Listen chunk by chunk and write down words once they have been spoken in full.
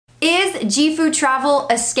Is JIFU Travel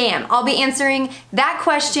a scam? I'll be answering that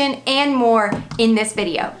question and more in this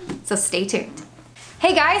video, so stay tuned.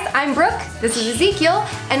 Hey guys, I'm Brooke, this is Ezekiel,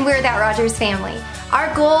 and we're That Rogers family.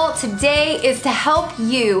 Our goal today is to help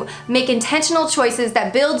you make intentional choices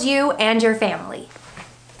that build you and your family.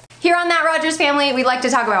 Here on That Rogers family, we like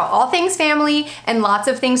to talk about all things family and lots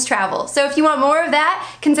of things travel. So if you want more of that,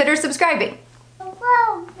 consider subscribing.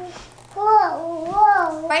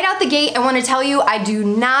 Right out the gate, I want to tell you I do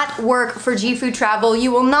not work for JIFU Travel.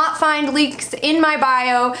 You will not find links in my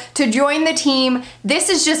bio to join the team. This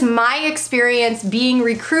is just my experience being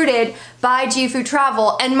recruited by JIFU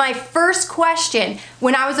Travel. And my first question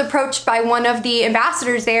when I was approached by one of the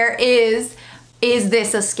ambassadors there is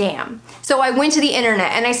this a scam? So I went to the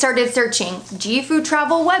internet and I started searching JIFU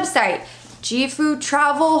Travel website, JIFU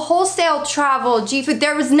Travel Wholesale Travel, JIFU,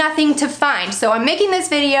 there was nothing to find. So I'm making this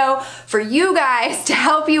video for you guys to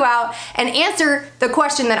help you out and answer the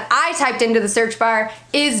question that I typed into the search bar,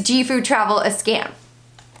 is JIFU Travel a scam?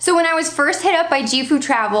 So when I was first hit up by JIFU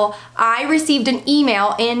Travel, I received an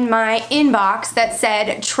email in my inbox that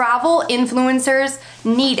said, travel influencers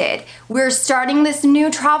needed. We're starting this new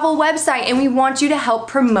travel website and we want you to help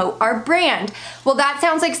promote our brand. Well, that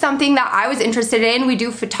sounds like something that I was interested in. We do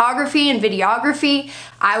photography and videography.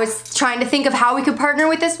 I was trying to think of how we could partner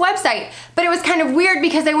with this website, but it was kind of weird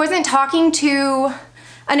because I wasn't talking to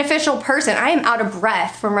an official person. I am out of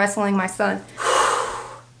breath from wrestling my son.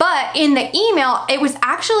 But in the email, it was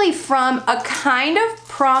actually from a kind of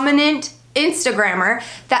prominent Instagrammer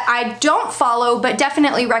that I don't follow, but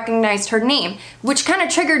definitely recognized her name, which kind of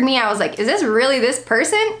triggered me. I was like, is this really this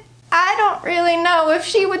person? I don't really know if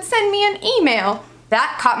she would send me an email.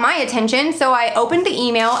 That caught my attention, so I opened the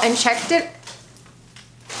email and checked it.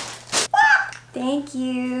 Thank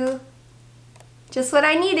you. Just what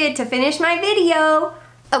I needed to finish my video.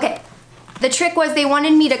 Okay. The trick was they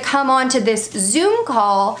wanted me to come on to this Zoom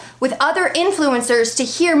call with other influencers to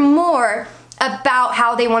hear more about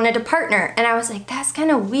how they wanted to partner. And I was like, that's kind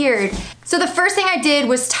of weird. So the first thing I did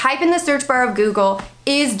was type in the search bar of Google,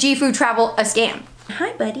 is JIFU Travel a scam?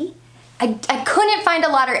 Hi, buddy. I couldn't find a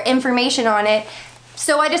lot of information on it,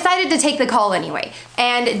 so I decided to take the call anyway.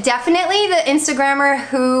 And definitely the Instagrammer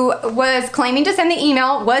who was claiming to send the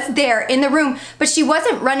email was there in the room, but she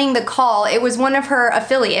wasn't running the call. It was one of her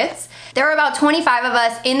affiliates. There were about 25 of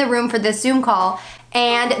us in the room for this Zoom call,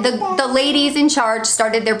 and the ladies in charge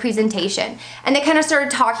started their presentation. And they kind of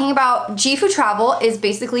started talking about JIFU Travel is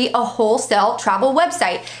basically a wholesale travel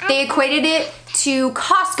website. They equated it to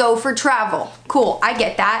Costco for travel. Cool, I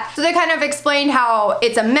get that. So they kind of explained how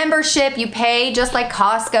it's a membership, you pay just like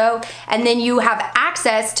Costco, and then you have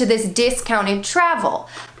access to this discounted travel.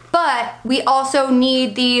 But we also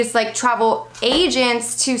need these like travel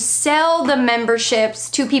agents to sell the memberships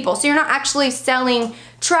to people. So you're not actually selling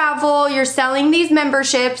travel, you're selling these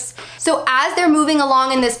memberships. So as they're moving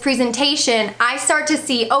along in this presentation, I start to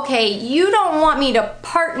see, okay, you don't want me to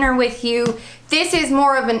partner with you. This is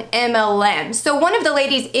more of an MLM. So one of the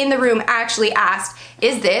ladies in the room actually asked,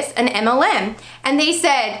 is this an MLM? And they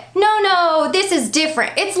said, no, this is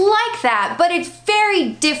different. It's like that, but it's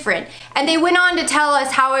very different. And they went on to tell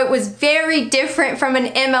us how it was very different from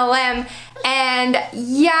an MLM. And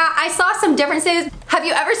yeah, I saw some differences. Have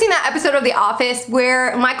you ever seen that episode of The Office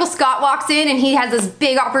where Michael Scott walks in and he has this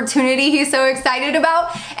big opportunity he's so excited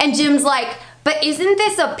about? And Jim's like, but isn't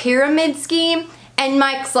this a pyramid scheme? And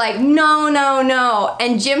Mike's like, no.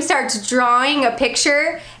 And Jim starts drawing a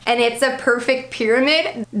picture and it's a perfect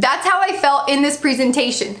pyramid. That's how I felt in this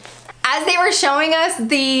presentation. As they were showing us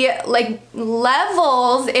the like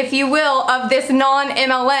levels, if you will, of this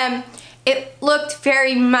non-MLM, it looked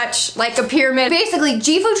very much like a pyramid. Basically,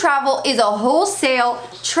 JIFU Travel is a wholesale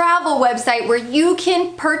travel website where you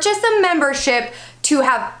can purchase a membership to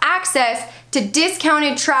have access to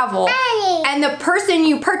discounted travel. And the person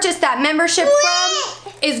you purchase that membership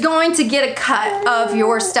from is going to get a cut of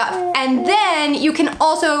your stuff. And then you can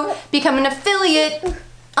also become an affiliate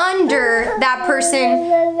under that person,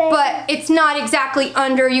 but it's not exactly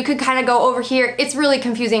under. You could kind of go over here. It's really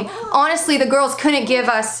confusing. Honestly, the girls couldn't give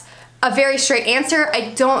us a very straight answer.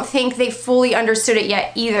 I don't think they fully understood it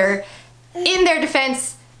yet either. In their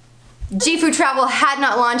defense, JIFU Travel had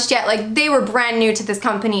not launched yet. Like, they were brand new to this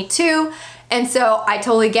company too. And so I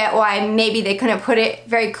totally get why maybe they couldn't put it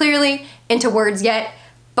very clearly into words yet,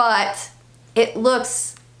 but it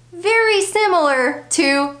looks very similar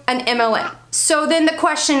to an MLM. So then the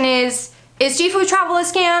question is JIFU Travel a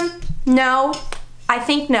scam? No. I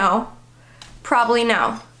think no. Probably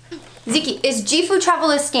no. Ziki, is JIFU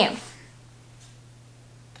Travel a scam?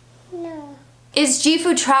 No. Is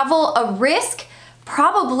JIFU Travel a risk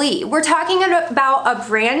Probably. We're talking about a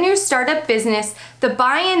brand new startup business. The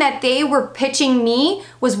buy-in that they were pitching me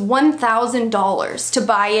was $1,000 to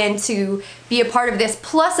buy in to be a part of this,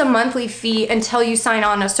 plus a monthly fee until you sign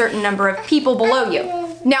on a certain number of people below you.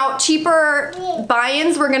 Now, cheaper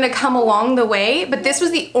buy-ins were gonna come along the way, but this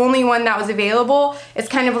was the only one that was available. It's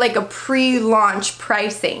kind of like a pre-launch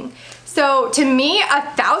pricing. So to me,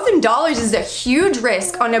 $1,000 is a huge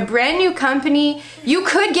risk on a brand new company. You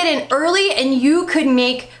could get in early and you could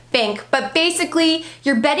make bank, but basically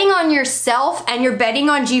you're betting on yourself and you're betting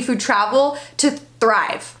on JIFU Travel to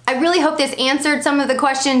thrive. I really hope this answered some of the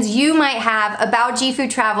questions you might have about JIFU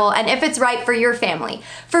Travel and if it's right for your family.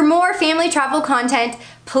 For more family travel content,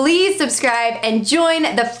 please subscribe and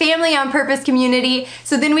join the Family on Purpose community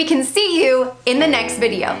so then we can see you in the next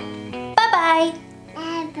video. Bye-bye.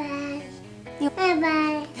 Bye-bye.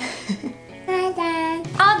 Bye-bye.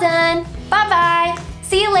 All done. Bye-bye.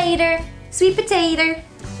 See you later. Sweet potato.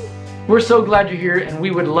 We're so glad you're here, and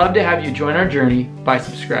we would love to have you join our journey by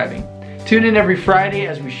subscribing. Tune in every Friday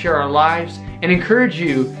as we share our lives and encourage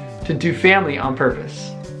you to do family on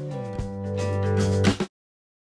purpose.